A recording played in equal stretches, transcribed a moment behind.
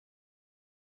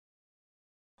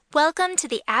Welcome to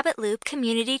the Abbott Loop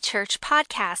Community Church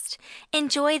podcast.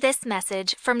 Enjoy this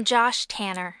message from Josh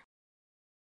Tanner.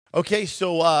 Okay,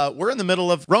 so we're in the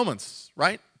middle of Romans,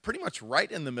 right? Pretty much right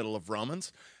in the middle of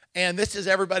Romans. And this is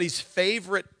everybody's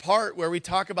favorite part where we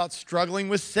talk about struggling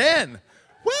with sin.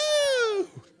 Woo!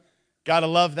 Gotta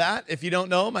love that. If you don't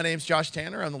know, my name's Josh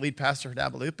Tanner. I'm the lead pastor at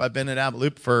Abbott Loop. I've been at Abbott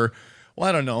Loop for,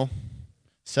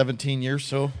 17 years.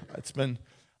 So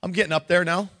I'm getting up there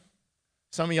now.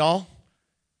 Some of y'all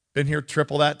been here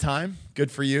triple that time.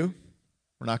 Good for you.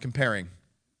 We're not comparing.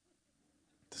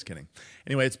 Just kidding.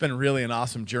 Anyway, it's been really an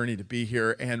awesome journey to be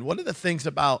here. And one of the things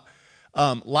about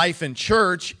life in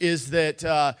church is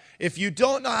that if you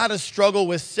don't know how to struggle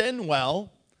with sin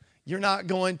well, you're not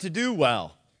going to do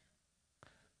well.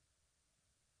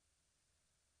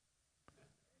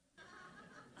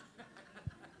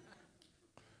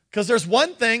 Because there's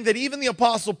one thing that even the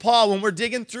Apostle Paul, when we're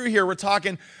digging through here, we're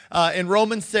talking in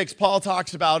Romans 6, Paul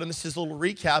talks about, and this is a little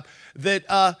recap,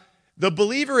 that the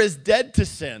believer is dead to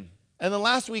sin. And then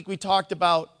last week we talked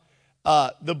about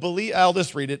I'll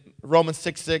just read it, Romans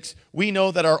 6:6. We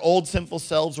know that our old sinful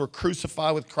selves were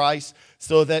crucified with Christ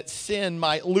so that sin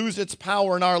might lose its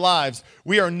power in our lives.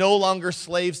 We are no longer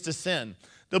slaves to sin.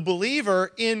 The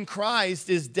believer in Christ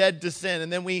is dead to sin. And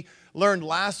then we learned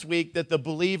last week that the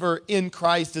believer in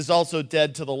Christ is also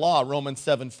dead to the law, Romans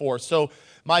 7:4. So,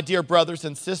 my dear brothers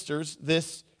and sisters,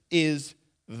 this is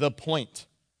the point.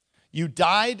 You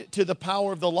died to the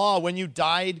power of the law when you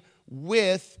died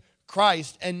with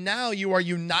Christ, and now you are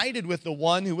united with the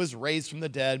one who was raised from the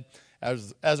dead.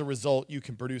 As a result, you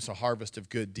can produce a harvest of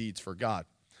good deeds for God.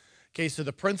 Okay, so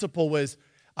the principle was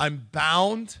I'm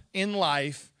bound in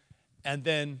life, and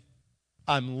then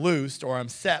I'm loosed or I'm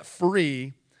set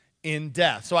free in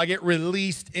death. So I get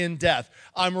released in death.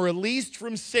 I'm released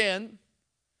from sin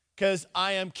because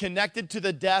I am connected to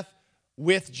the death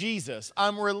with Jesus.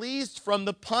 I'm released from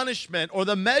the punishment or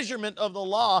the measurement of the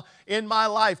law in my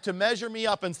life to measure me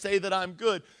up and say that I'm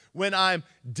good when I'm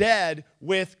dead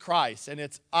with Christ. And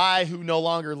it's I who no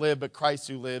longer live, but Christ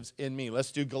who lives in me.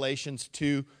 Let's do Galatians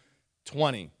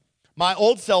 2:20. My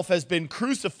old self has been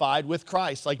crucified with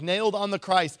Christ, like nailed on the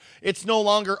Christ. It's no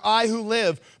longer I who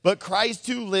live, but Christ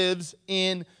who lives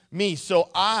in me.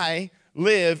 So I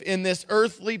live in this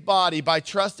earthly body by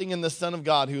trusting in the Son of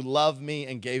God who loved me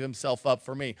and gave himself up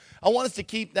for me. I want us to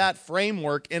keep that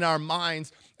framework in our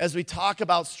minds as we talk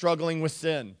about struggling with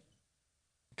sin.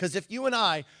 Because if you and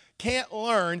I can't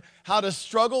learn how to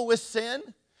struggle with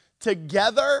sin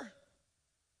together,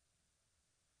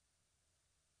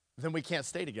 then we can't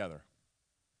stay together.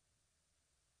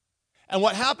 And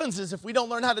what happens is if we don't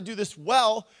learn how to do this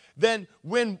well, then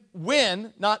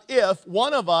when, not if,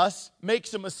 one of us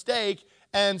makes a mistake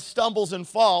and stumbles and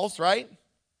falls, right?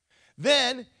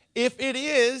 Then if it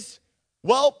is,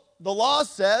 the law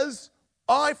says,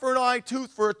 eye for an eye,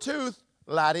 tooth for a tooth,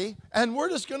 laddie, and we're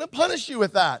just going to punish you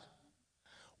with that.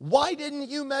 Why didn't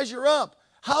you measure up?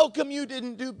 How come you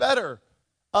didn't do better?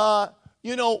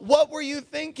 What were you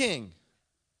thinking?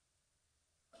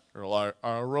 Well,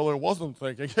 I really wasn't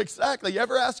thinking. Exactly. You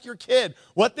ever ask your kid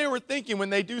what they were thinking when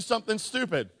they do something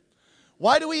stupid?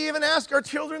 Why do we even ask our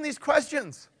children these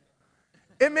questions?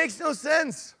 It makes no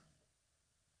sense.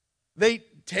 They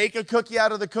take a cookie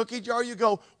out of the cookie jar. You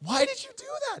go, why did you do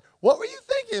that? What were you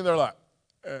thinking? They're like,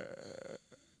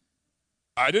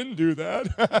 I didn't do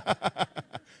that.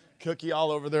 Cookie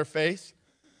all over their face.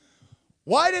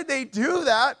 Why did they do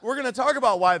that? We're going to talk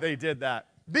about why they did that.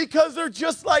 Because they're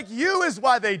just like you is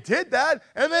why they did that,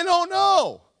 and they don't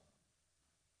know.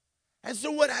 And so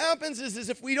what happens is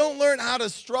if we don't learn how to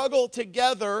struggle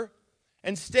together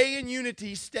and stay in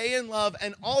unity, stay in love,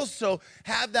 and also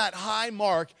have that high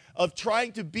mark of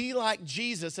trying to be like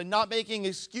Jesus and not making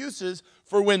excuses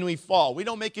for when we fall. We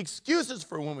don't make excuses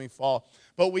for when we fall,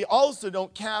 but we also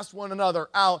don't cast one another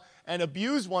out and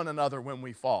abuse one another when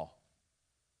we fall.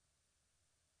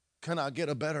 Can I get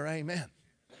a better amen?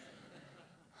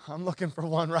 I'm looking for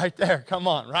one right there. Come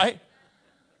on, right?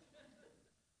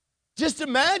 Just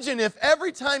imagine if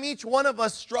every time each one of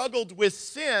us struggled with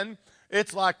sin,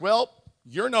 it's like,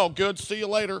 you're no good. See you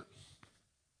later.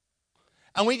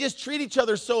 And we just treat each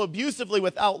other so abusively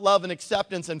without love and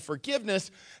acceptance and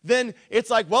forgiveness, then it's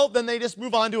like, then they just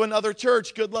move on to another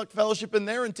church. Good luck fellowship in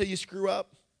there until you screw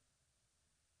up.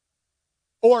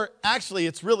 Or actually,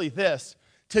 it's really this,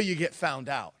 till you get found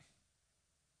out.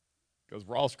 Because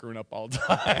we're all screwing up all the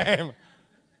time.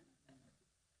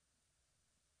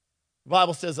 The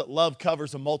Bible says that love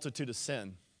covers a multitude of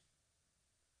sin.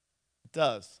 It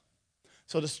does.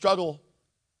 So to struggle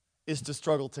is to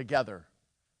struggle together.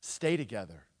 Stay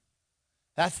together.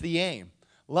 That's the aim.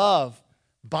 Love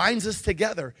binds us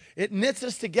together. It knits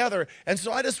us together. And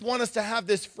so I just want us to have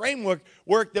this framework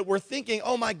that we're thinking,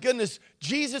 oh my goodness,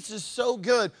 Jesus is so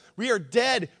good. We are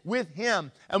dead with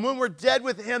him. And when we're dead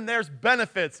with him, there's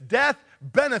benefits. Death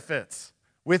benefits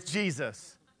with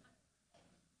Jesus.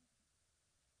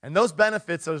 And those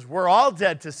benefits is we're all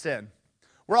dead to sin.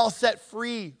 We're all set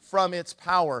free from its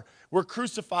power. We're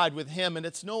crucified with him, and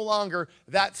it's no longer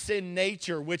that sin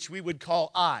nature which we would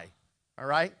call I, all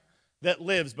right, that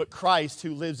lives, but Christ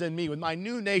who lives in me, with my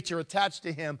new nature attached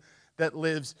to him that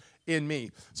lives in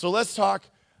me. So let's talk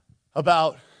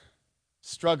about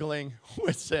struggling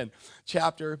with sin.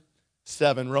 Chapter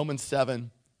 7, Romans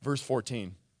 7, verse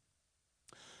 14.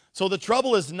 So the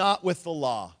trouble is not with the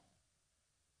law,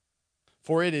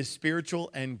 for it is spiritual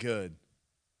and good.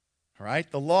 All right,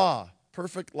 the law,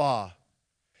 perfect law.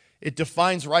 It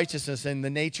defines righteousness and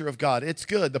the nature of God. It's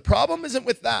good. The problem isn't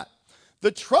with that. The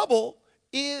trouble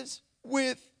is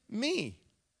with me.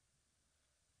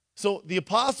 So the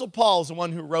Apostle Paul is the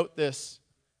one who wrote this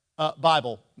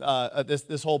Bible,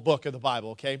 this whole book of the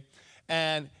Bible, okay?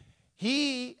 And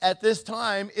he, at this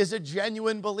time, is a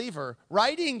genuine believer,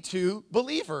 writing to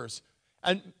believers.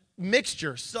 And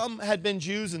mixture. Some had been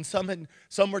Jews and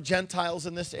some were Gentiles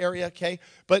in this area, okay?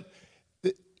 But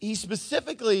he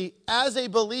specifically, as a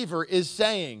believer, is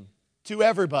saying to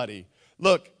everybody,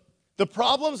 look, the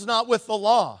problem's not with the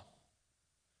law.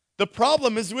 The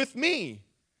problem is with me,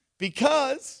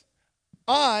 because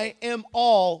I am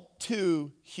all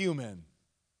too human.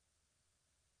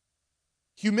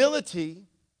 Humility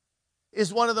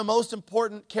is one of the most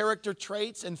important character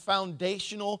traits and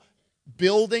foundational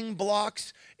building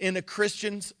blocks in a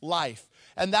Christian's life.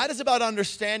 And that is about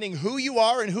understanding who you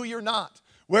are and who you're not,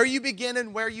 where you begin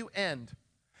and where you end.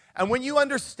 And when you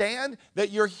understand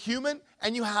that you're human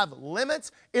and you have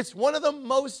limits, it's one of the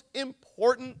most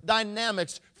important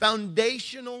dynamics,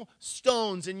 foundational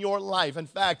stones in your life. In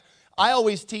fact, I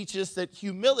always teach us that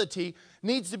humility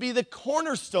needs to be the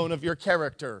cornerstone of your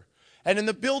character. And in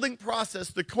the building process,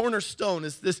 the cornerstone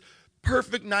is this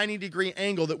perfect 90-degree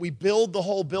angle that we build the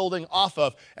whole building off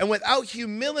of. And without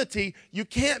humility, you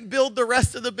can't build the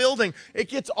rest of the building. It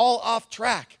gets all off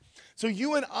track. So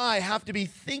you and I have to be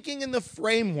thinking in the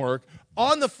framework,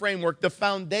 the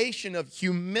foundation of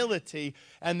humility,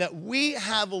 and that we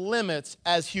have limits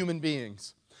as human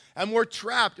beings. And we're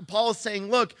trapped. Paul is saying,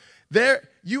 look,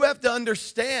 you have to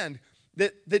understand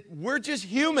that we're just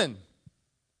human.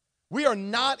 We are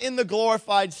not in the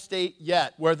glorified state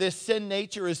yet, where this sin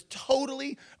nature is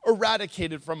totally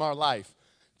eradicated from our life.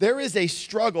 There is a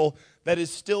struggle that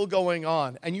is still going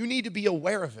on, and you need to be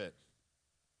aware of it.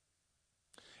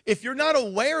 If you're not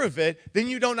aware of it, then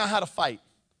you don't know how to fight.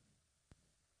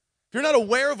 If you're not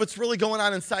aware of what's really going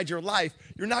on inside your life,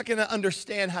 you're not going to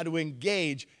understand how to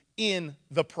engage in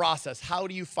the process. How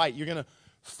do you fight? You're going to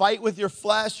fight with your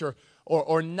flesh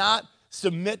or not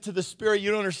submit to the Spirit. You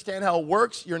don't understand how it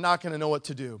works. You're not going to know what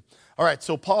to do. All right,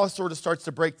 so Paul sort of starts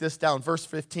to break this down. Verse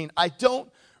 15, I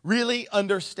don't really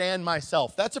understand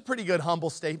myself. That's a pretty good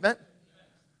humble statement.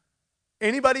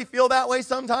 Anybody feel that way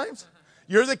sometimes?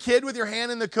 You're the kid with your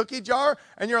hand in the cookie jar,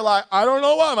 and you're like, I don't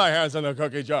know why my hand's in the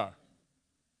cookie jar.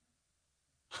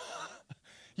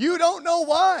 You don't know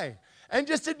why. And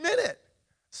just admit it.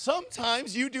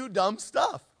 Sometimes you do dumb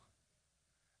stuff.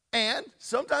 And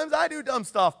sometimes I do dumb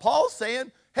stuff. Paul's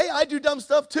saying, hey, I do dumb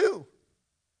stuff too.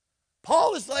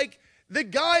 Paul is like the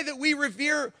guy that we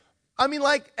revere. I mean,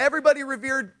 like everybody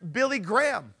revered Billy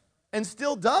Graham and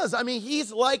still does. I mean,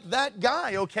 he's like that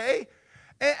guy, okay?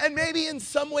 And maybe in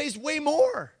some ways way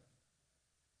more.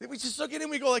 We just look at him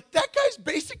and we go like, that guy's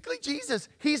basically Jesus.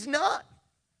 He's not.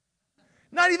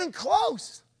 Not even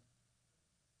close.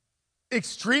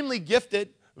 Extremely gifted,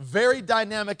 very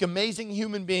dynamic, amazing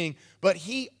human being, but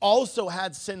he also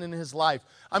had sin in his life.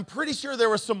 I'm pretty sure there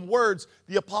were some words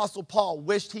the Apostle Paul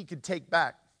wished he could take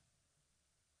back.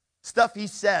 Stuff he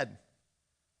said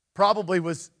probably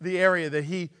was the area that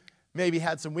he maybe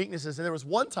had some weaknesses. And there was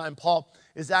one time Paul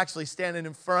is actually standing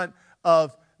in front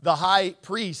of the high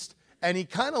priest, and he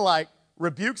kind of like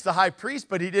rebukes the high priest,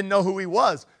 but he didn't know who he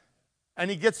was. And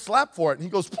he gets slapped for it. And he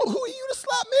goes, who are you to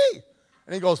slap me?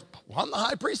 And he goes, well, I'm the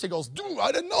high priest. He goes, dude,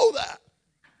 I didn't know that.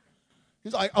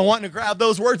 He's like, I want to grab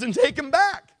those words and take them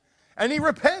back. And he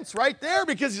repents right there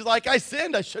because he's like, I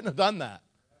sinned. I shouldn't have done that.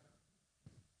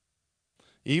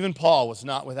 Even Paul was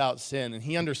not without sin, and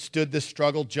he understood this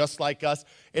struggle just like us.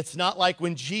 It's not like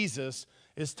when Jesus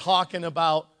is talking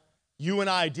about you and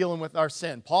I dealing with our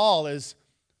sin. Paul is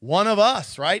one of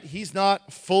us, right? He's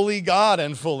not fully God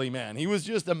and fully man. He was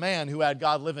just a man who had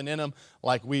God living in him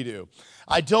like we do.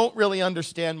 I don't really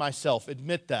understand myself,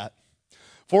 admit that.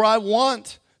 For I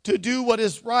want to do what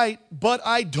is right, but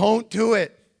I don't do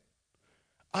it.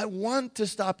 I want to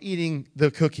stop eating the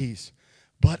cookies,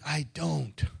 but I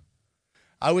don't.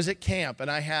 I was at camp, and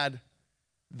I had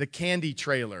the candy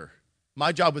trailer.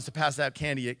 My job was to pass out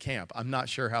candy at camp. I'm not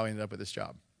sure how I ended up with this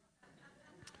job.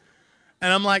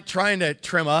 And I'm like trying to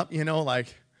trim up,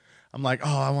 I'm like,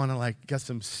 oh, I want to get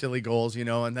some silly goals,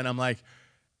 and then I'm like,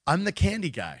 I'm the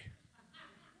candy guy.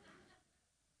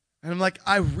 And I'm like,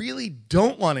 I really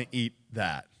don't want to eat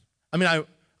that. I mean,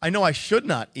 I know I should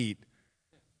not eat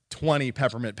 20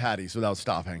 peppermint patties without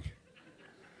stopping.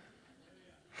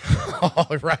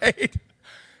 All right?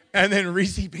 And then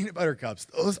Reese's peanut butter cups.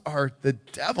 Those are the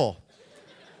devil.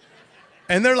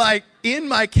 And they're like in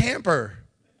my camper.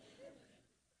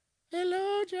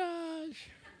 Hello, Josh.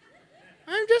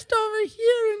 I'm just over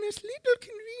here in this little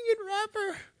convenient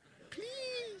wrapper.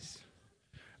 Please.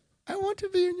 I want to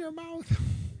be in your mouth.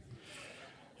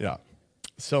 Yeah.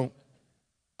 So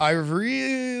I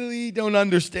really don't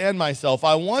understand myself.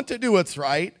 I want to do what's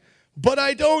right, but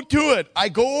I don't do it. I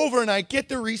go over and I get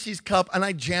the Reese's cup and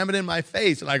I jam it in my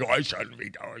face. And I go, I shouldn't be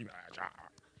doing that.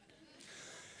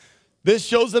 This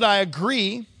shows that I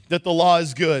agree that the law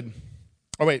is good.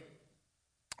 Oh, wait.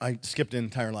 I skipped an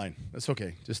entire line. That's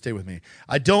okay. Just stay with me.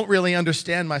 I don't really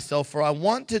understand myself, for I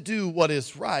want to do what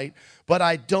is right, but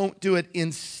I don't do it.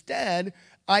 Instead,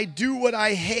 I do what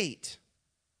I hate.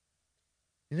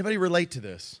 Anybody relate to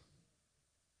this?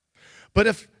 But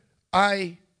if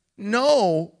I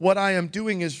know what I am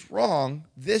doing is wrong,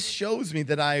 this shows me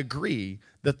that I agree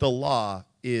that the law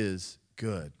is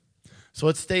good. So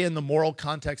let's stay in the moral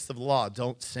context of the law.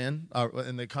 Don't sin.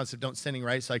 In the concept of don't sinning,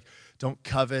 right? It's like don't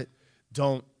covet,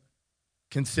 don't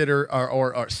consider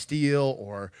or steal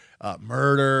or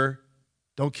murder.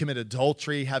 Don't commit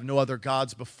adultery. Have no other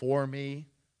gods before me.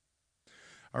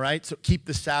 All right, so keep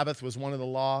the Sabbath was one of the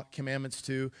law commandments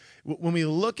too. When we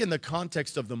look in the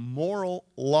context of the moral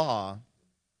law,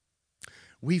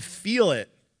 we feel it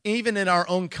even in our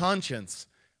own conscience.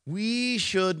 We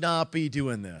should not be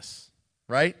doing this,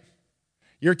 right?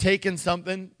 You're taking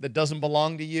something that doesn't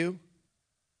belong to you.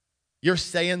 You're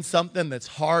saying something that's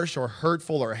harsh or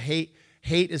hurtful or hate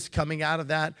is coming out of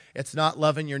that. It's not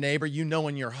loving your neighbor. You know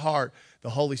in your heart the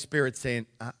Holy Spirit's saying,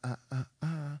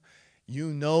 You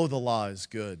know the law is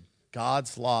good.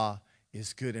 God's law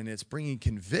is good, and it's bringing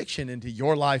conviction into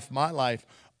your life, my life,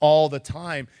 all the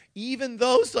time. Even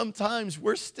though sometimes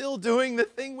we're still doing the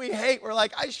thing we hate. We're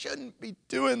like, I shouldn't be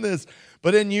doing this.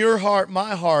 But in your heart,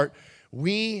 my heart,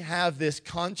 we have this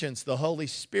conscience, the Holy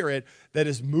Spirit, that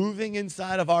is moving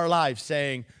inside of our lives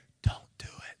saying, don't do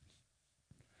it.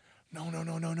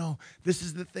 No. This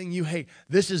is the thing you hate.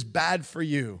 This is bad for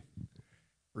you.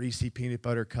 Reese's Peanut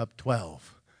Butter Cup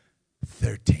 12.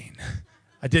 13.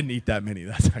 I didn't eat that many.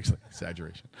 That's actually an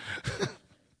exaggeration.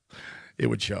 It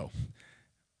would show.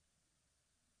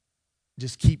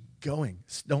 Just keep going.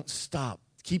 Don't stop.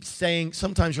 Keep saying.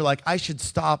 Sometimes you're like, I should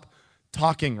stop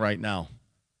talking right now.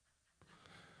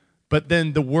 But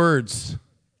then the words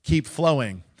keep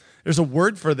flowing. There's a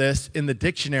word for this in the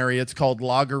dictionary. It's called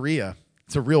logorrhea.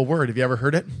 It's a real word. Have you ever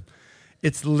heard it?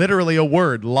 It's literally a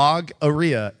word,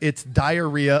 logorrhea. It's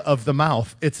diarrhea of the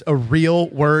mouth. It's a real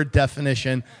word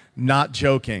definition, not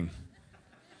joking.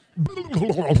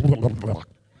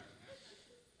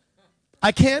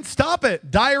 I can't stop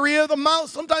it. Diarrhea of the mouth.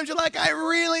 Sometimes you're like, I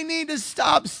really need to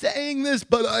stop saying this,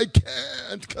 but I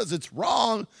can't because it's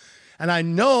wrong. And I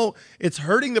know it's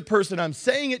hurting the person I'm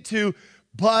saying it to,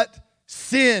 but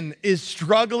sin is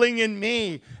struggling in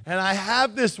me, and I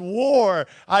have this war.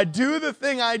 I do the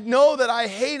thing I know that I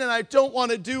hate and I don't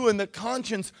want to do, and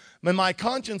my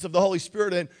conscience of the Holy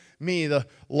Spirit in me, the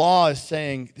law is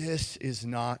saying, this is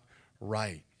not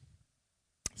right.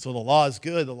 So the law is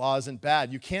good, the law isn't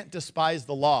bad. You can't despise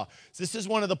the law. So this is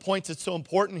one of the points that's so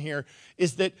important here,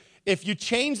 is that if you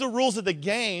change the rules of the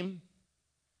game,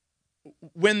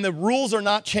 when the rules are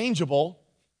not changeable,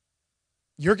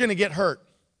 you're going to get hurt.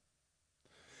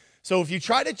 So if you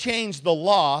try to change the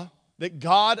law that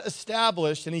God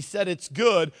established, and he said it's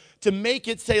good, to make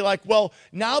it say like, well,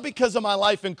 now because of my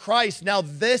life in Christ, now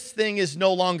this thing is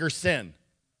no longer sin.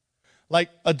 Like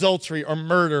adultery or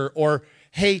murder or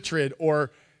hatred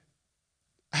or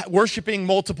worshiping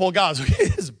multiple gods. Okay,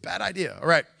 it's a bad idea. All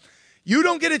right. You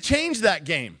don't get to change that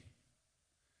game.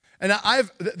 And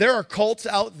there are cults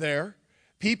out there,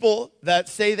 people that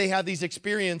say they have these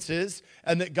experiences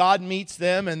and that God meets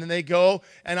them and then they go,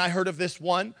 and I heard of this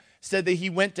one, said that he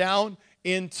went down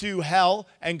into hell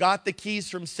and got the keys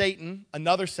from Satan,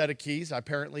 another set of keys.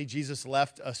 Apparently Jesus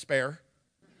left a spare.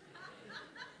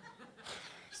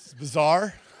 It's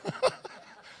bizarre.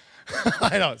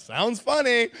 I know, it sounds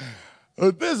funny,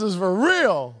 This is for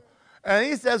real. And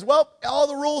he says, well, all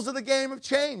the rules of the game have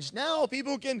changed. Now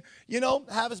people can,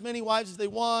 have as many wives as they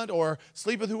want or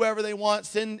sleep with whoever they want.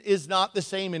 Sin is not the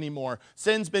same anymore.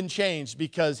 Sin's been changed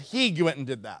because he went and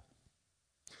did that.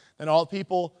 And all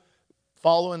people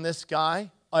following this guy,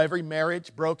 every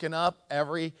marriage broken up,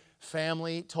 every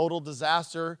family, total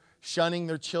disaster, shunning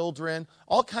their children,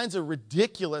 all kinds of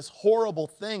ridiculous, horrible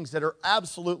things that are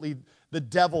absolutely the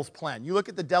devil's plan. You look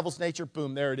at the devil's nature,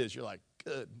 boom, there it is. You're like,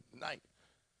 good night.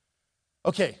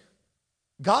 Okay,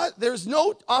 God, there's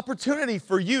no opportunity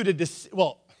for you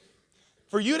to,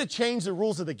 for you to change the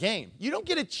rules of the game. You don't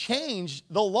get to change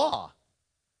the law.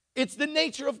 It's the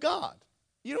nature of God.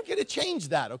 You don't get to change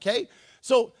that, okay?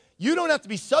 So you don't have to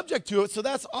be subject to it, so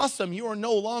that's awesome. You are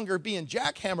no longer being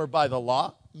jackhammered by the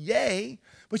law. Yay.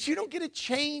 But you don't get to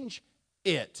change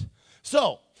it.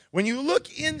 So when you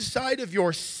look inside of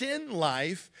your sin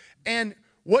life and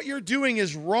what you're doing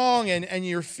is wrong and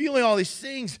you're feeling all these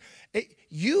things,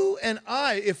 you and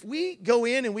I, if we go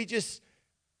in and we just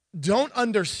don't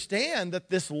understand that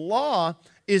this law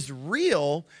is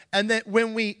real and that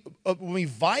when we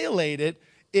violate it,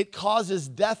 it causes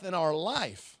death in our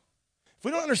life. If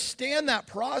we don't understand that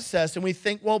process and we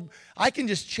think, well, I can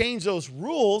just change those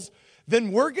rules,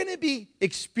 then we're going to be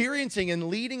experiencing and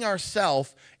leading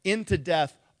ourselves into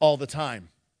death all the time.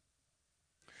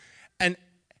 And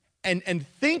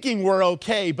thinking we're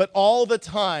okay, but all the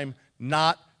time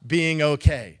not being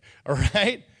okay, all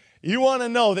right? You want to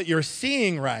know that you're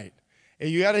seeing right.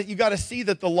 You got to see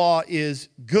that the law is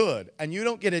good, and you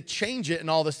don't get to change it and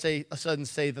all of a sudden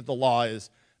say that the law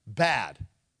is bad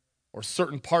or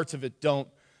certain parts of it don't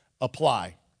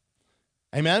apply.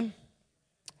 Amen?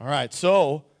 All right,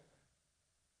 so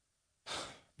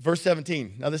verse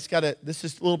 17. Now this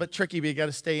is a little bit tricky, but you got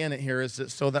to stay in it here. Is that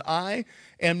so that I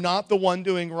am not the one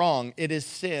doing wrong? It is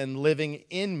sin living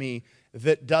in me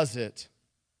that does it.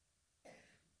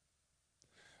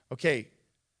 Okay,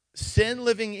 sin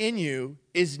living in you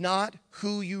is not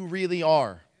who you really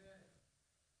are.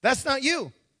 That's not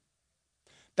you.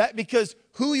 Because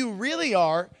who you really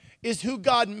are is who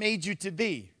God made you to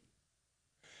be.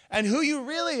 And who you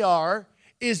really are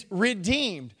is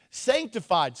redeemed,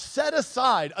 sanctified, set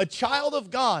aside, a child of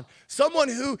God, someone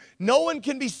who no one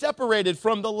can be separated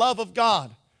from the love of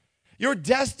God. You're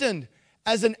destined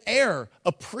as an heir,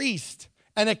 a priest,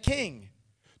 and a king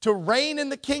to reign in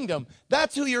the kingdom.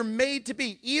 That's who you're made to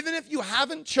be, even if you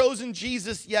haven't chosen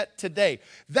Jesus yet today.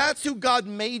 That's who God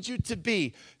made you to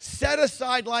be, set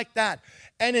aside like that.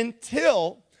 And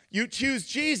until you choose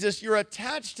Jesus, you're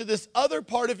attached to this other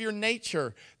part of your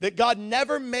nature that God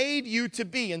never made you to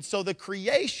be. And so the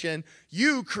creation,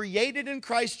 you created in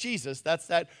Christ Jesus, that's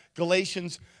that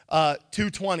Galatians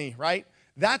 2:20, right?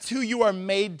 That's who you are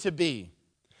made to be.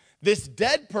 This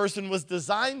dead person was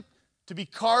designed to be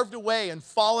carved away and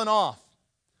fallen off,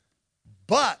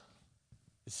 but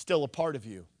it's still a part of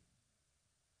you.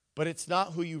 But it's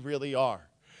not who you really are.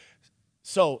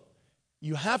 So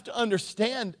you have to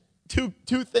understand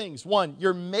two things. One,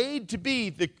 you're made to be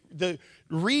the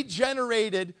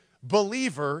regenerated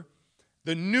believer,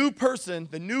 the new person,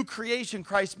 the new creation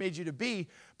Christ made you to be,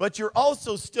 but you're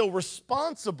also still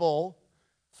responsible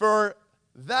for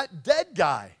that dead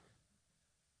guy,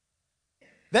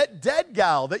 that dead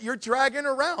gal that you're dragging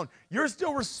around. You're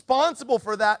still responsible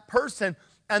for that person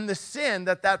and the sin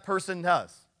that that person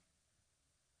does.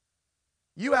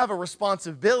 You have a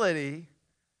responsibility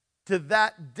to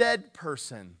that dead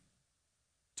person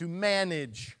to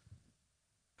manage,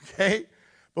 okay?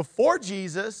 Before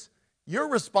Jesus, you're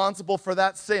responsible for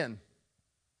that sin.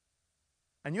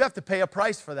 And you have to pay a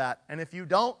price for that. And if you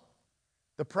don't,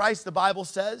 the price, the Bible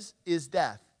says, is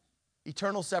death,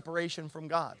 eternal separation from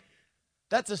God.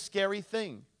 That's a scary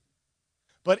thing.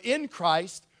 But in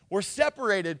Christ, we're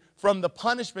separated from the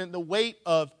punishment, the weight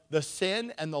of the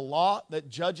sin and the law that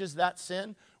judges that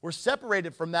sin. We're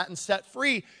separated from that and set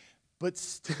free. But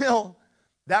still,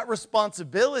 that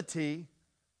responsibility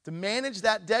to manage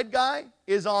that dead guy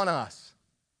is on us.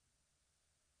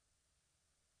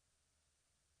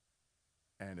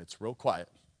 And it's real quiet.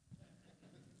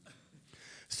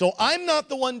 So I'm not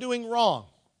the one doing wrong,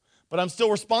 but I'm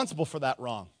still responsible for that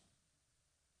wrong.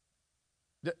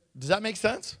 Does that make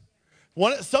sense?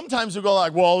 Sometimes we go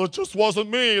like, well, it just wasn't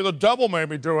me. The devil made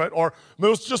me do it. Or it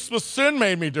was just the sin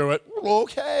made me do it.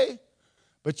 Okay.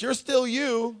 But you're still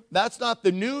you. That's not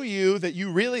the new you that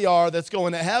you really are that's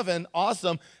going to heaven.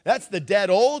 Awesome. That's the dead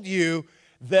old you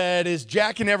that is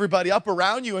jacking everybody up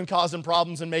around you and causing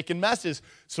problems and making messes.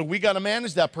 So we got to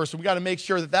manage that person. We got to make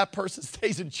sure that that person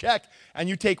stays in check and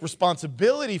you take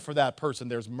responsibility for that person.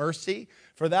 There's mercy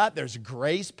for that. There's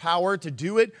grace, power to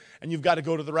do it. And you've got to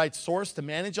go to the right source to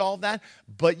manage all of that.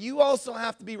 But you also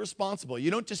have to be responsible.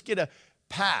 You don't just get a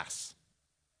pass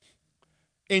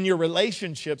in your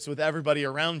relationships with everybody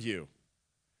around you.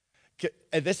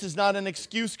 This is not an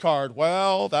excuse card.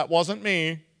 Well, that wasn't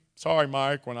me. Sorry,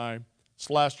 Mike, when I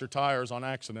slashed your tires on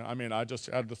accident. I mean, I just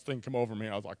had this thing come over me.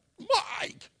 I was like,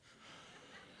 Mike!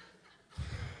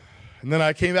 And then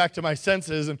I came back to my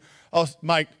senses and, oh,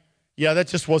 Mike, yeah, that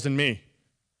just wasn't me.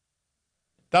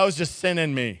 That was just sin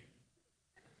in me.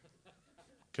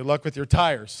 Good luck with your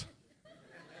tires.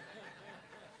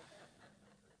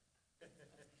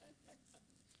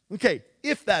 Okay,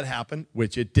 if that happened,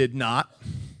 which it did not,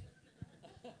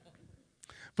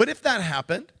 but if that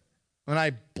happened, when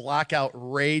I blackout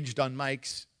raged on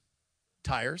Mike's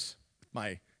tires with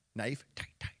my knife, I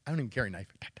don't even carry a knife,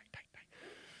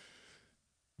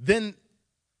 then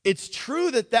it's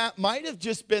true that that might have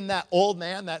just been that old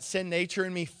man, that sin nature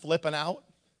in me flipping out.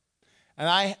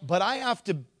 But I have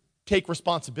to take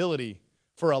responsibility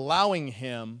for allowing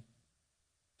him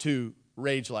to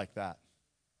rage like that.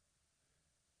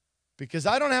 Because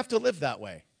I don't have to live that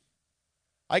way.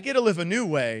 I get to live a new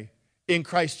way in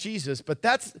Christ Jesus, but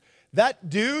that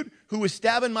dude who was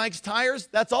stabbing Mike's tires,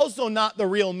 that's also not the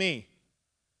real me.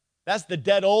 That's the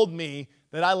dead old me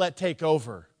that I let take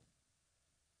over.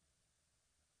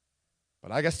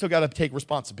 But I still got to take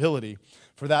responsibility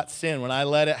for that sin. When I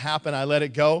let it happen, I let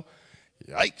it go.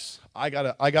 Yikes, I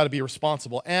gotta be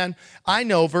responsible. And I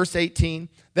know, verse 18,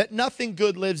 that nothing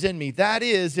good lives in me. That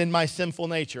is in my sinful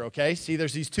nature, okay? See,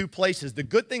 there's these two places. The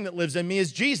good thing that lives in me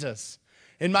is Jesus,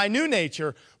 in my new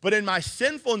nature. But in my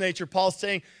sinful nature, Paul's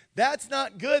saying, that's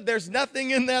not good. There's nothing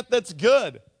in that that's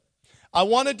good. I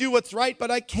want to do what's right,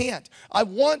 but I can't. I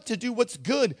want to do what's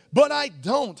good, but I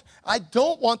don't. I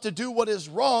don't want to do what is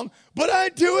wrong, but I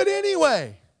do it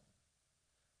anyway.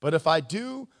 But if I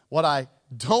do what I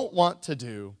don't want to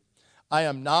do, I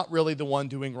am not really the one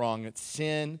doing wrong. It's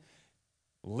sin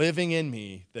living in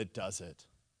me that does it.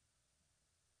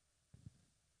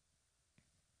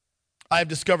 I have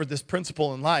discovered this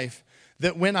principle in life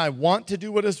that when I want to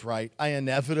do what is right, I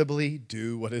inevitably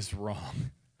do what is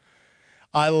wrong.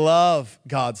 I love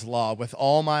God's law with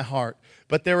all my heart,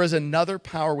 but there is another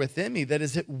power within me that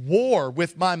is at war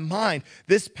with my mind.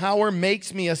 This power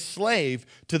makes me a slave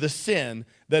to the sin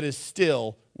that is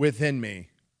still within me.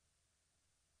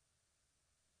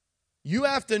 You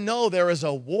have to know there is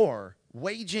a war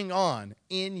waging on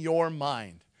in your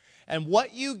mind. And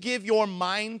what you give your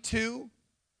mind to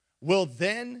will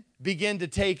then begin to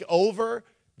take over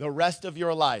the rest of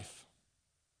your life.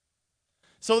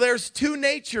 So there's two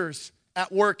natures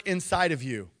at work inside of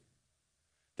you.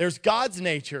 There's God's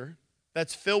nature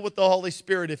that's filled with the Holy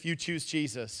Spirit if you choose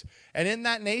Jesus. And in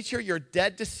that nature, you're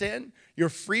dead to sin. You're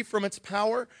free from its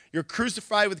power. You're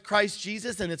crucified with Christ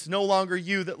Jesus, and it's no longer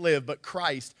you that live, but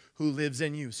Christ who lives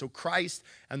in you. So Christ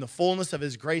and the fullness of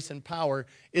his grace and power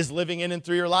is living in and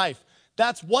through your life.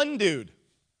 That's one dude.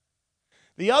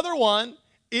 The other one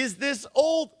is this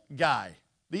old guy,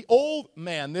 the old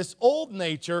man, this old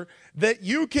nature that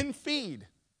you can feed.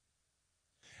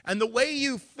 And the way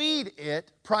you feed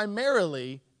it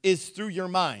primarily is through your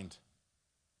mind.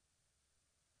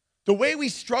 The way we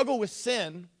struggle with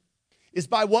sin is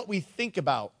by what we think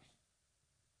about.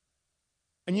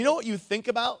 And you know what you think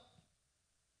about?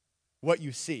 What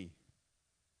you see.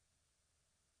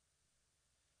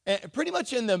 And pretty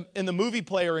much in the movie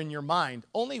player in your mind,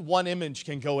 only one image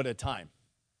can go at a time.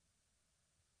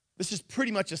 This is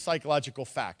pretty much a psychological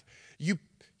fact.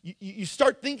 You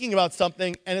start thinking about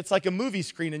something, and it's like a movie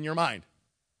screen in your mind.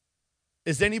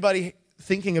 Is anybody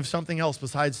thinking of something else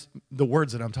besides the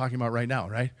words that I'm talking about right now,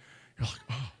 right? You're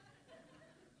like,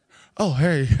 oh,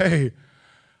 hey,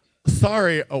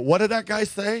 sorry, what did that guy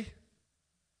say?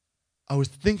 I was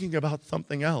thinking about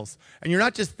something else. And you're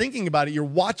not just thinking about it, you're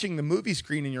watching the movie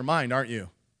screen in your mind, aren't you?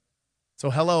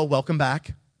 So hello, welcome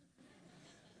back.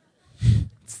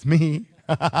 It's me.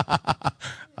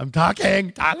 I'm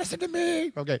talking. Listen to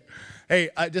me. Okay. Hey,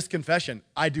 just confession.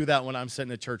 I do that when I'm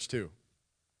sitting at church too.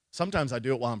 Sometimes I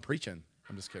do it while I'm preaching.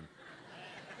 I'm just kidding.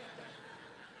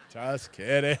 Just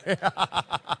kidding.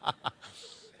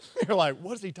 You're like,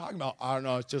 what is he talking about? I don't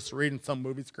know. It's just reading some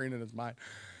movie screen in his mind.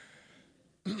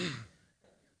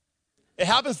 It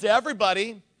happens to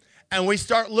everybody, and we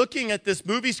start looking at this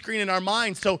movie screen in our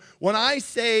mind. So when I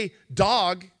say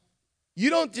dog, you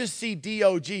don't just see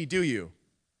D-O-G, do you?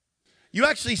 You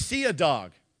actually see a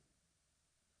dog.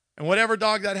 And whatever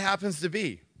dog that happens to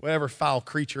be. whatever foul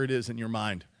creature it is in your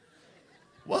mind.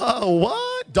 Whoa,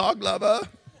 what? Dog lover.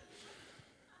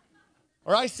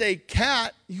 Or I say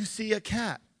cat, you see a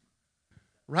cat,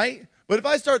 right? But if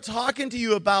I start talking to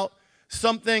you about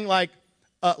something like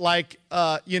a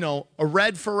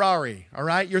red Ferrari, all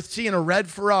right? You're seeing a red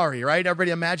Ferrari, right?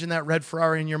 Everybody imagine that red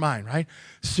Ferrari in your mind, right?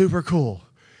 Super cool.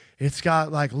 It's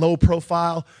got like low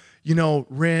profile,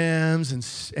 rims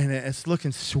and it's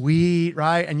looking sweet,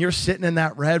 right? And you're sitting in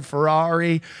that red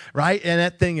Ferrari, right? And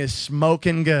that thing is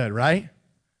smoking good, right?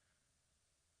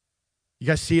 You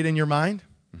guys see it in your mind?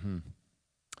 Mm-hmm.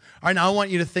 All right, now I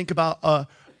want you to think about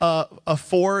a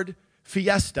Ford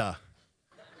Fiesta,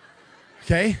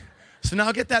 okay? So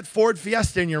now get that Ford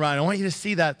Fiesta in your mind. I want you to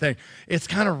see that thing. It's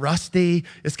kind of rusty.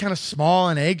 It's kind of small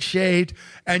and egg-shaped,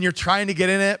 and you're trying to get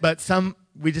in it, but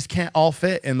we just can't all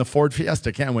fit in the Ford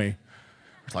Fiesta, can we?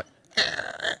 It's like,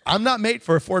 I'm not made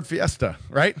for a Ford Fiesta,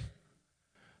 right?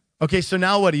 Okay, so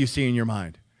now what do you see in your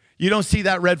mind? You don't see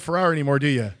that red Ferrari anymore, do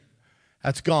you?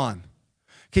 That's gone.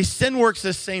 Okay, sin works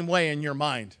the same way in your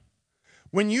mind.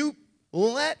 When you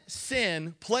let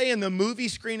sin play in the movie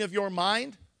screen of your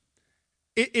mind,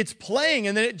 it's playing,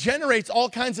 and then it generates all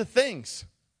kinds of things.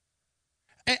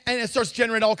 And it starts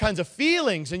generating all kinds of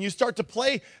feelings, and you start to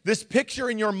play this picture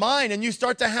in your mind, and you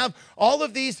start to have all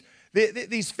of these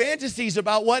fantasies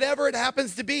about whatever it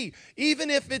happens to be. Even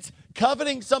if it's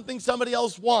coveting something somebody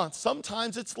else wants.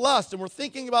 Sometimes it's lust, and we're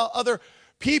thinking about other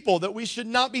people that we should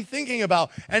not be thinking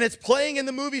about. And it's playing in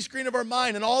the movie screen of our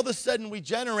mind, and all of a sudden we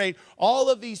generate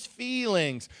all of these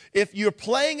feelings. If you're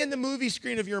playing in the movie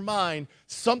screen of your mind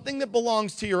something that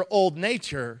belongs to your old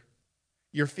nature,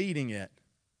 you're feeding it.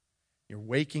 You're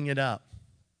waking it up,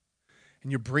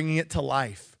 and you're bringing it to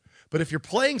life. But if you're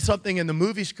playing something in the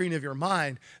movie screen of your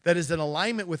mind that is in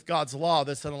alignment with God's law,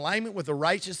 that's in alignment with the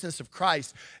righteousness of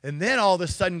Christ, and then all of a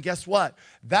sudden, guess what?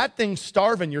 That thing's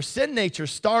starving. Your sin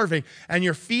nature's starving, and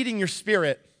you're feeding your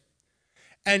spirit.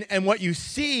 And what you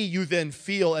see, you then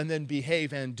feel and then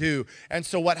behave and do. And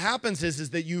so what happens is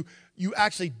that you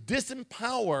actually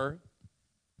disempower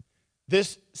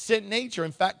this sin nature.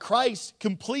 In fact, Christ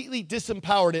completely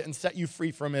disempowered it and set you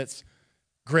free from its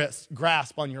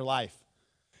grasp on your life.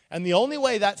 And the only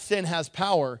way that sin has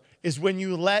power is when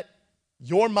you let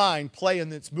your mind play in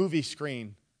its movie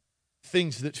screen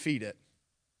things that feed it.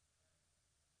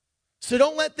 So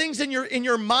don't let things in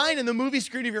your mind, in the movie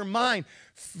screen of your mind,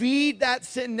 feed that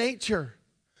sin nature.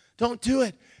 Don't do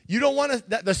it. You don't want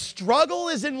to, the struggle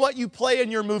is in what you play in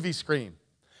your movie screen.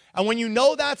 And when you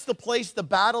know that's the place the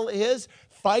battle is,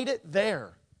 fight it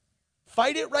there.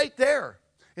 Fight it right there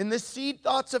in the seed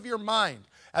thoughts of your mind.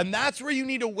 And that's where you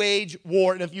need to wage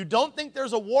war. And if you don't think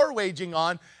there's a war waging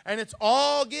on and it's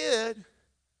all good,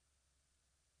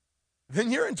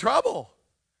 then you're in trouble.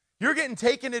 You're getting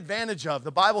taken advantage of.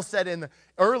 The Bible said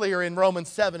earlier in Romans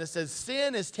 7, it says,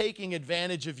 sin is taking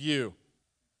advantage of you.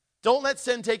 Don't let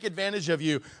sin take advantage of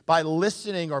you by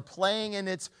listening or playing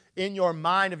in your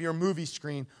mind of your movie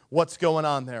screen what's going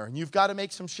on there. And you've got to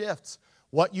make some shifts.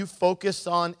 What you focus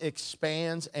on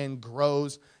expands and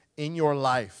grows in your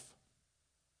life.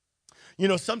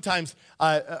 Sometimes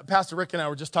Pastor Rick and I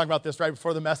were just talking about this right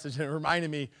before the message, and it reminded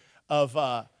me of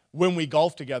when we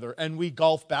golf together. And we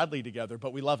golf badly together,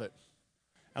 but we love it.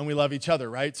 And we love each other,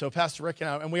 right? So Pastor Rick and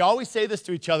I, and we always say this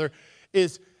to each other,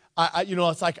 is,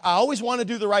 it's like I always want to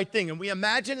do the right thing. And we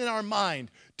imagine in our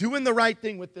mind doing the right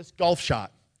thing with this golf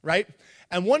shot, right?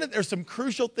 And there's some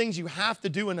crucial things you have to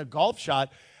do in a golf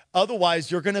shot. Otherwise,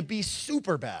 you're going to be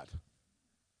super bad.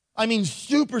 I mean,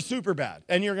 super, super bad.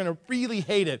 And you're going to really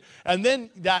hate it. And then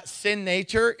that sin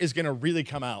nature is going to really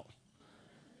come out.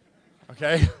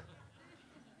 Okay?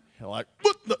 You're like,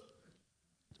 what the?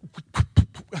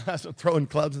 So throwing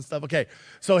clubs and stuff. Okay,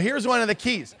 so here's one of the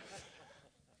keys.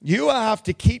 You have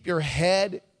to keep your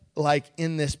head like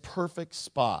in this perfect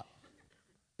spot.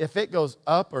 If it goes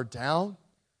up or down,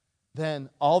 then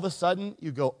all of a sudden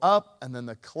you go up and then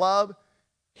the club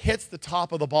hits the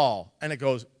top of the ball and it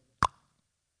goes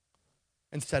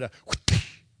instead of,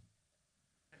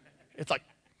 it's like,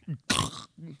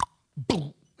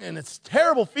 boom, and it's a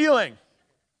terrible feeling.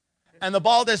 And the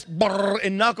ball just, and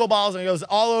knuckleballs, and it goes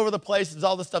all over the place, it's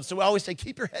all this stuff. So we always say,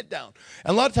 keep your head down.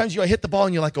 And a lot of times you hit the ball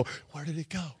and you're like, go, where did it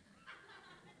go?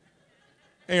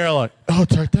 And you're like, oh,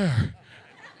 it's right there.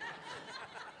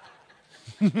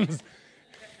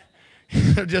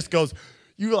 It just goes,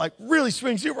 you like really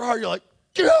swing super hard, you're like,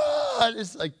 God!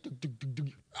 It's like,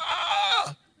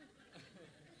 ah!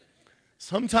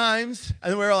 Sometimes,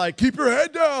 and we're like, keep your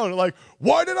head down. Like,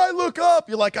 why did I look up?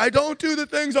 You're like, I don't do the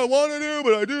things I want to do,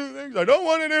 but I do the things I don't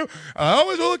want to do. I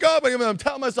always look up, and I'm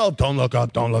telling myself, don't look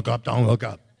up, don't look up, don't look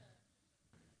up.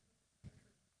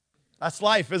 That's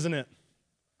life, isn't it?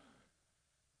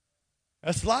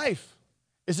 That's life.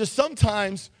 It's just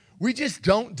sometimes we just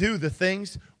don't do the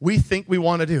things we think we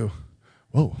want to do.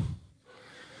 Whoa.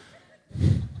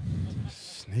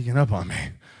 Sneaking up on me.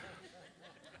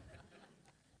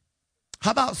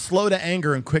 How about slow to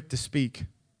anger and quick to speak?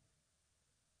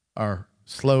 Or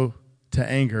slow to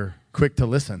anger, quick to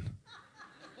listen?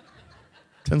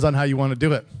 Depends on how you want to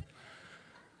do it.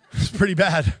 It's pretty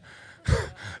bad.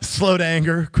 Slow to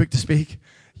anger, quick to speak.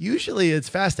 Usually it's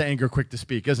fast to anger, quick to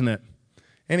speak, isn't it?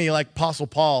 Any like Apostle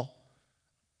Paul,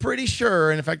 pretty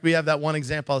sure, and in fact we have that one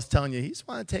example I was telling you, he just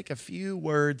want to take a few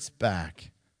words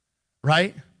back,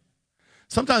 right?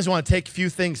 Sometimes we want to take a few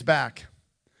things back.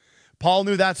 Paul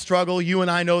knew that struggle. You and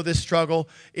I know this struggle.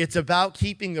 It's about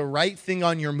keeping the right thing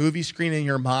on your movie screen in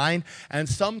your mind. And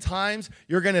sometimes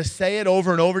you're going to say it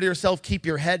over and over to yourself, keep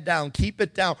your head down, keep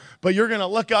it down. But you're going to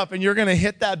look up and you're going to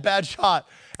hit that bad shot.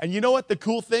 And you know what the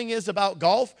cool thing is about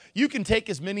golf? You can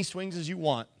take as many swings as you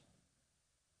want.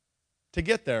 To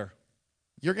get there,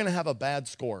 you're going to have a bad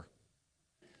score.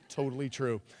 Totally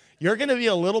true. You're going to be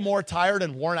a little more tired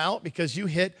and worn out because you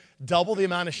hit double the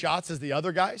amount of shots as the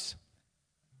other guys.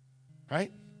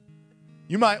 Right?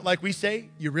 You might, like we say,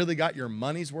 you really got your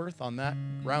money's worth on that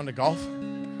round of golf.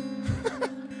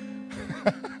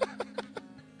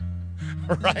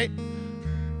 Right?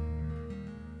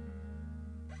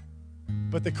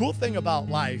 But the cool thing about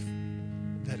life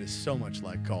that is so much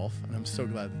like golf, and I'm so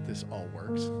glad that this all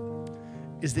works,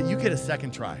 is that you get a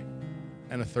second try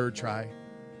and a third try,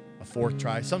 a fourth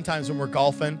try. Sometimes when we're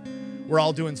golfing, we're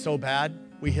all doing so bad,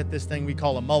 we hit this thing we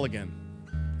call a mulligan.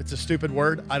 It's a stupid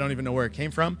word. I don't even know where it came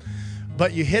from.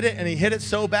 But you hit it, and he hit it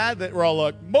so bad that we're all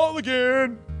like,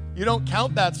 mulligan. You don't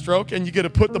count that stroke, and you get to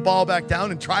put the ball back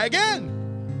down and try again.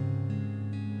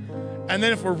 And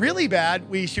then if we're really bad,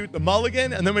 we shoot the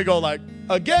mulligan, and then we go like,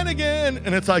 again,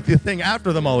 and it's like the thing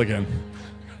after the mulligan.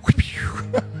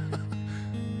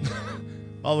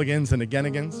 Mulligans and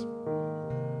again-agains.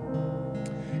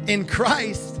 In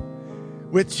Christ,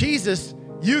 with Jesus,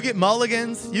 you get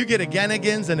mulligans, you get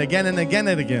again-agains, and again and again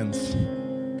and agains.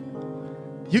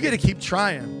 You get to keep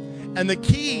trying. And the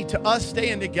key to us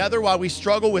staying together while we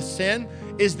struggle with sin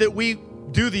is that we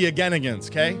do the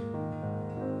again-agains, okay?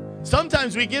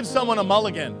 Sometimes we give someone a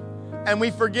mulligan and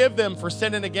we forgive them for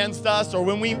sinning against us, or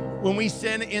when we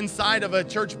sin inside of a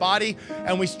church body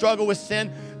and we struggle with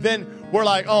sin, then we're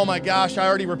like, oh my gosh, I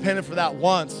already repented for that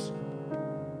once.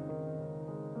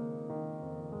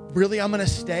 Really, I'm going to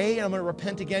stay and I'm going to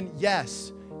repent again?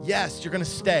 Yes, you're going to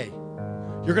stay.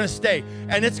 You're going to stay.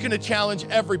 And it's going to challenge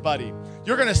everybody.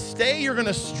 You're going to stay, you're going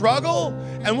to struggle,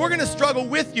 and we're going to struggle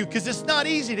with you because it's not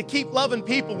easy to keep loving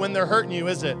people when they're hurting you,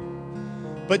 is it?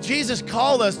 But Jesus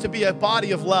called us to be a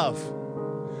body of love,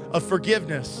 of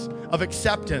forgiveness, of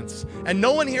acceptance. And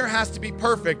no one here has to be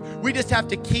perfect. We just have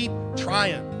to keep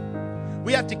trying.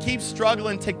 We have to keep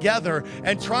struggling together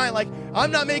and trying. Like,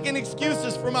 I'm not making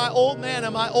excuses for my old man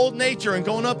and my old nature and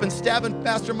going up and stabbing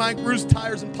Pastor Mike Bruce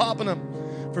tires and popping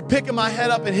them, for picking my head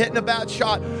up and hitting a bad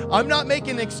shot. I'm not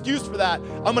making an excuse for that.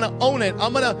 I'm going to own it.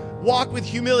 I'm going to walk with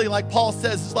humility like Paul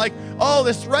says. It's like, oh,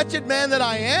 this wretched man that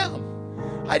I am.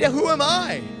 Who am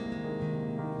I?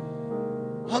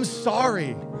 I'm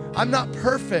sorry. I'm not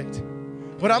perfect,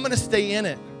 but I'm going to stay in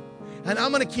it. And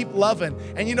I'm going to keep loving.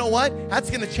 And you know what? That's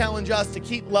going to challenge us to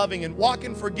keep loving and walk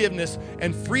in forgiveness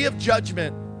and free of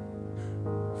judgment.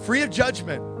 Free of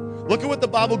judgment. Look at what the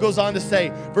Bible goes on to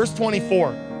say. Verse 24.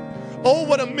 Oh,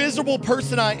 what a miserable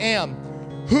person I am.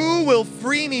 Who will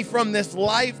free me from this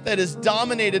life that is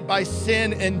dominated by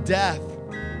sin and death?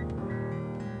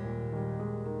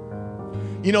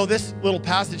 You know, this little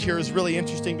passage here is really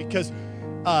interesting because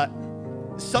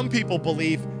some people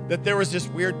believe that there was this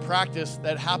weird practice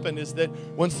that happened, is that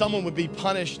when someone would be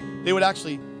punished, they would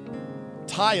actually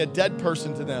tie a dead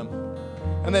person to them,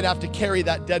 and they'd have to carry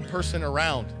that dead person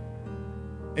around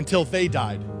until they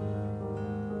died.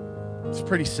 It's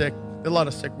pretty sick. A lot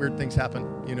of sick, weird things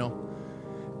happen, you know.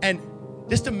 And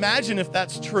just imagine if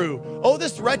that's true. Oh,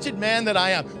 this wretched man that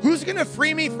I am. Who's going to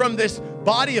free me from this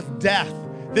body of death?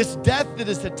 This death that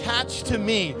is attached to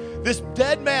me, this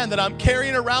dead man that I'm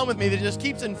carrying around with me that just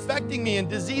keeps infecting me and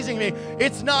diseasing me.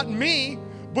 It's not me,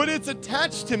 but it's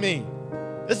attached to me.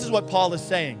 This is what Paul is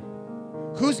saying.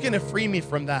 Who's going to free me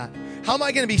from that? How am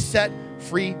I going to be set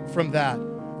free from that?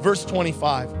 Verse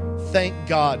 25, thank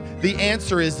God. The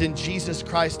answer is in Jesus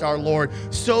Christ our Lord.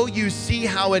 So you see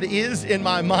how it is in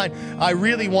my mind. I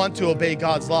really want to obey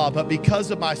God's law, but because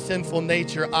of my sinful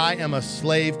nature, I am a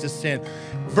slave to sin.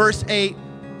 Verse 8.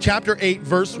 Chapter 8,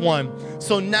 verse 1.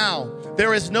 So now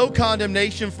there is no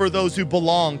condemnation for those who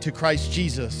belong to Christ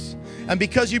Jesus. And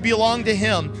because you belong to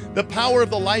him, the power of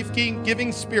the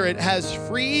life-giving Spirit has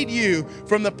freed you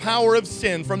from the power of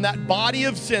sin, from that body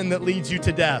of sin that leads you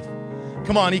to death.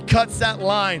 Come on, he cuts that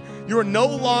line. You are no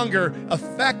longer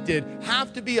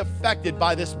have to be affected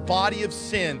by this body of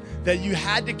sin that you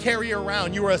had to carry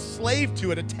around. You were a slave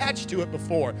to it, attached to it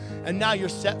before, and now you're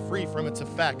set free from its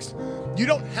effects. You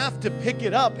don't have to pick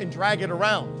it up and drag it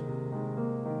around.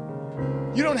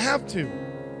 You don't have to.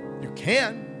 You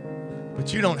can,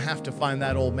 but you don't have to find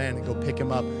that old man and go pick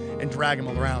him up and drag him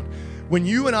around. When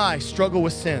you and I struggle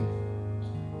with sin,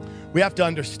 we have to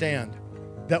understand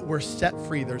that we're set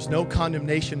free. There's no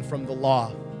condemnation from the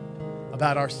law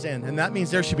about our sin. And that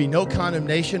means there should be no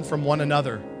condemnation from one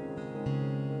another.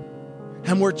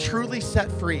 And we're truly set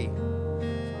free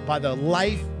by the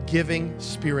life-giving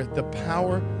Spirit, the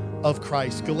power of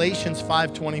Christ. Galatians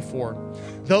 5:24.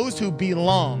 Those who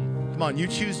belong, come on, you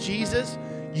choose Jesus,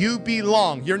 you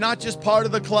belong. You're not just part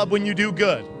of the club when you do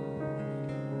good.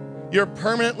 You're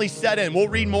permanently set in. We'll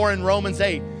read more in Romans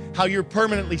 8. How you're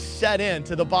permanently set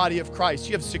into the body of Christ.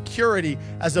 You have security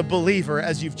as a believer.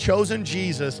 As you've chosen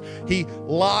Jesus, he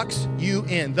locks you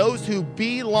in. Those who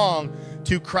belong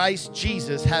to Christ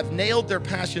Jesus have nailed their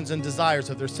passions and desires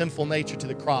of their sinful nature to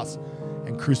the cross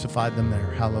and crucified them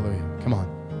there. Hallelujah. Come on.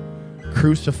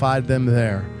 Crucified them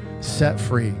there. Set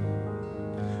free.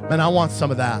 Man, I want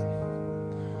some of that.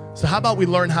 So how about we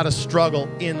learn how to struggle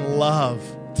in love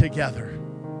together?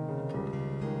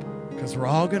 Because we're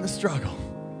all going to struggle.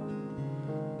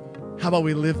 How about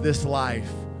we live this life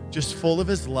just full of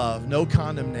his love, no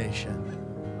condemnation,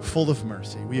 full of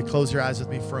mercy? Will you close your eyes with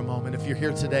me for a moment? If you're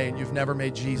here today and you've never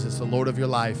made Jesus the Lord of your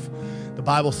life, the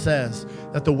Bible says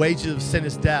that the wages of sin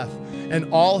is death,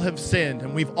 and all have sinned,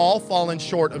 and we've all fallen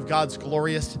short of God's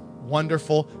glorious,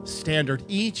 wonderful standard,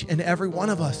 each and every one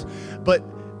of us. But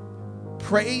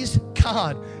praise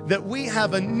God that we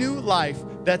have a new life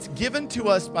that's given to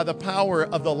us by the power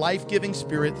of the life-giving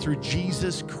Spirit through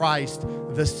Jesus Christ,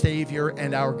 the Savior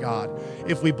and our God.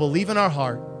 If we believe in our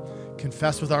heart,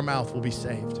 confess with our mouth, we'll be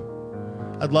saved.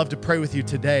 I'd love to pray with you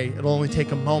today. It'll only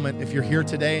take a moment. If you're here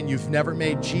today and you've never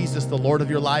made Jesus the Lord of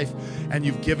your life and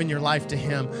you've given your life to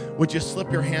him, would you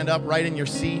slip your hand up right in your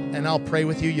seat and I'll pray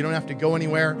with you. You don't have to go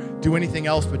anywhere, do anything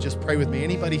else, but just pray with me.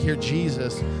 Anybody here,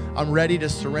 Jesus, I'm ready to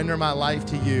surrender my life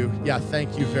to you. Yeah,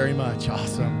 thank you very much.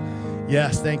 Awesome.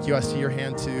 Yes, thank you. I see your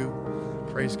hand too.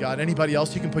 Praise God. Anybody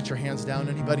else? You can put your hands down.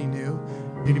 Anybody new?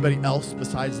 Anybody else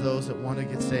besides those that want to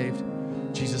get saved?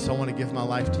 Jesus, I want to give my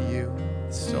life to you.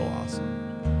 It's so awesome.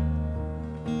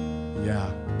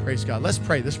 Yeah, praise God. Let's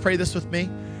pray. Let's pray this with me.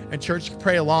 And church,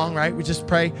 pray along, right? We just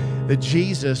pray that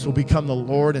Jesus will become the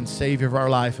Lord and Savior of our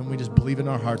life, and we just believe in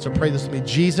our hearts. So pray this with me.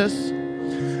 Jesus,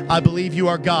 I believe you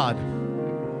are God.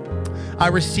 I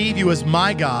receive you as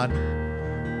my God,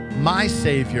 my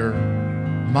Savior,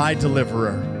 my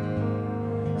deliverer.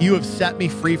 You have set me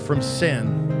free from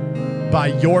sin by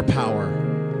your power.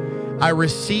 I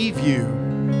receive you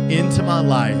into my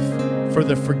life for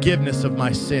the forgiveness of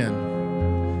my sin.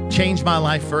 Change my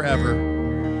life forever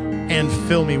and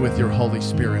fill me with your Holy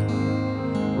Spirit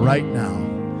right now.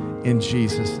 In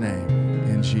Jesus' name.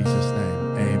 In Jesus'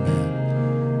 name.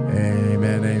 Amen.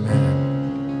 Amen. Amen.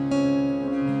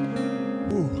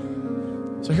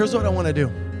 Ooh. So here's what I want to do.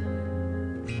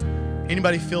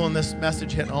 Anybody feeling this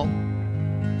message hit home?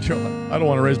 Sure. I don't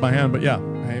want to raise my hand, but yeah.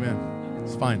 Amen.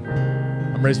 It's fine.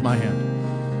 I'm raising my hand.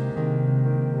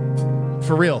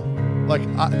 For real. Like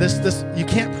this, you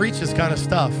can't preach this kind of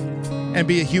stuff and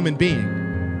be a human being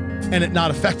and it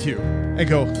not affect you and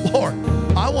go, Lord,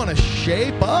 I want to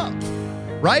shape up,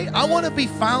 right? I want to be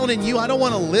found in you. I don't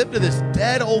want to live to this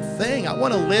dead old thing. I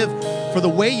want to live for the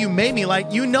way you made me.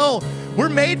 Like, you know, we're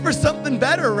made for something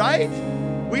better, right?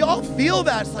 We all feel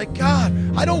that. It's like, God,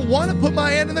 I don't want to put my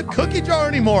hand in the cookie jar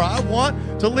anymore. I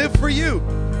want to live for you.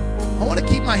 I want to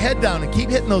keep my head down and keep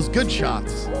hitting those good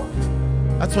shots.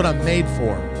 That's what I'm made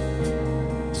for.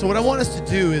 So what I want us to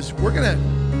do is we're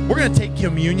gonna take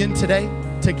communion today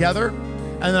together,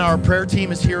 and then our prayer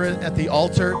team is here at the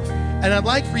altar. And I'd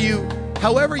like for you,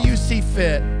 however you see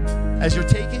fit, as you're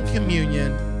taking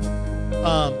communion,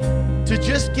 to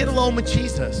just get alone with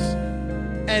Jesus.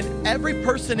 And every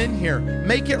person in here,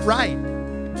 make it right.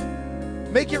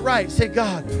 Make it right. Say,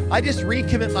 God, I just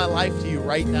recommit my life to you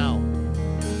right now.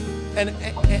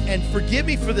 And forgive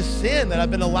me for the sin that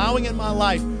I've been allowing in my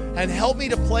life, and help me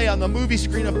to play on the movie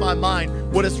screen of my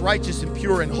mind what is righteous and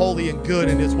pure and holy and good,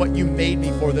 and is what you made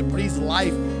me for, that breathes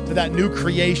life to that new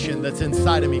creation that's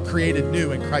inside of me, created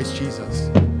new in Christ Jesus.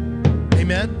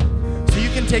 Amen? So you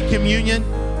can take communion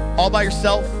all by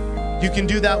yourself. You can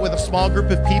do that with a small group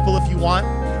of people if you want.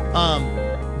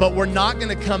 but we're not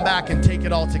going to come back and take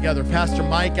it all together. Pastor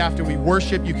Mike, after we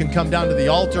worship, you can come down to the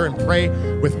altar and pray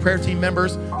with prayer team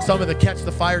members. Some of the Catch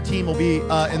the Fire team will be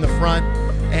in the front,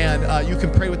 and you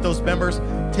can pray with those members,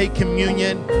 take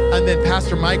communion, and then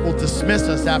Pastor Mike will dismiss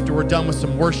us after we're done with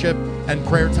some worship and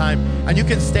prayer time. And you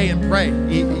can stay and pray,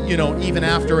 even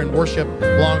after and worship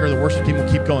longer. The worship team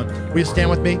will keep going. Will you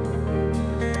stand with me?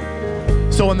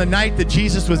 So on the night that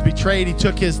Jesus was betrayed, he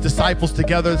took his disciples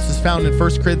together. This is found in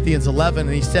 1 Corinthians 11.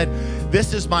 And he said,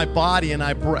 "This is my body, and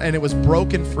it was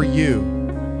broken for you."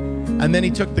 And then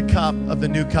he took the cup of the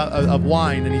new cup of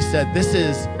wine, and he said,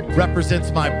 "This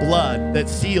represents my blood that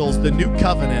seals the new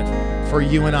covenant for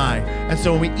you and I." And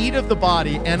so when we eat of the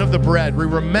body and of the bread, we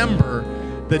remember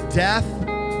the death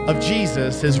of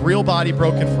Jesus, his real body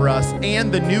broken for us,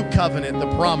 and the new covenant,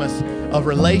 the promise of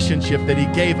relationship that he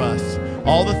gave us.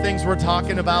 All the things we're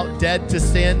talking about, dead to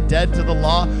sin, dead to the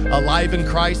law, alive in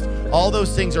Christ, all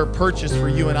those things are purchased for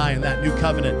you and I in that new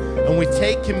covenant. And when we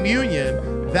take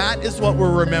communion, that is what we're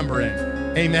remembering.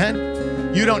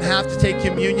 Amen? You don't have to take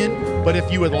communion, but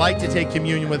if you would like to take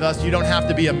communion with us, you don't have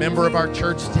to be a member of our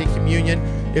church to take communion.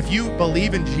 If you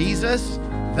believe in Jesus,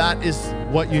 that's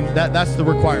the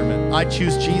requirement. I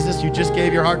choose Jesus. You just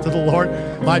gave your heart to the Lord.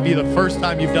 Might be the first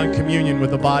time you've done communion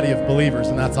with a body of believers,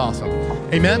 and that's awesome.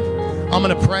 Amen? I'm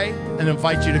going to pray and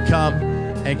invite you to come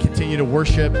and continue to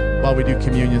worship while we do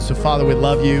communion. So, Father, we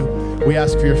love you. We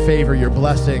ask for your favor, your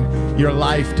blessing, your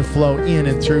life to flow in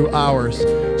and through ours.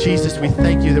 Jesus, we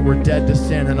thank you that we're dead to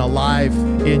sin and alive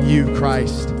in you,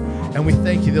 Christ. And we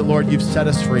thank you that, Lord, you've set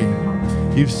us free.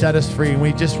 You've set us free. And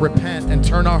we just repent and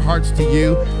turn our hearts to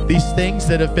you. These things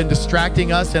that have been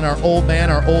distracting us in our old man,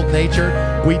 our old nature,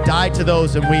 we die to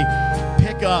those and we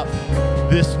pick up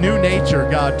this new nature,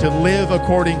 God, to live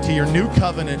according to your new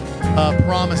covenant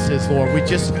promises, Lord. We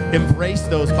just embrace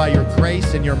those by your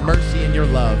grace and your mercy and your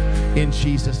love. In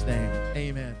Jesus' name,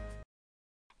 amen.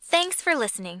 Thanks for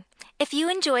listening. If you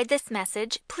enjoyed this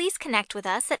message, please connect with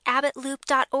us at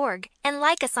abbottloop.org and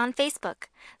like us on Facebook.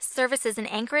 Services in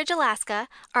Anchorage, Alaska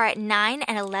are at 9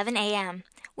 and 11 a.m.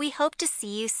 We hope to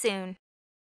see you soon.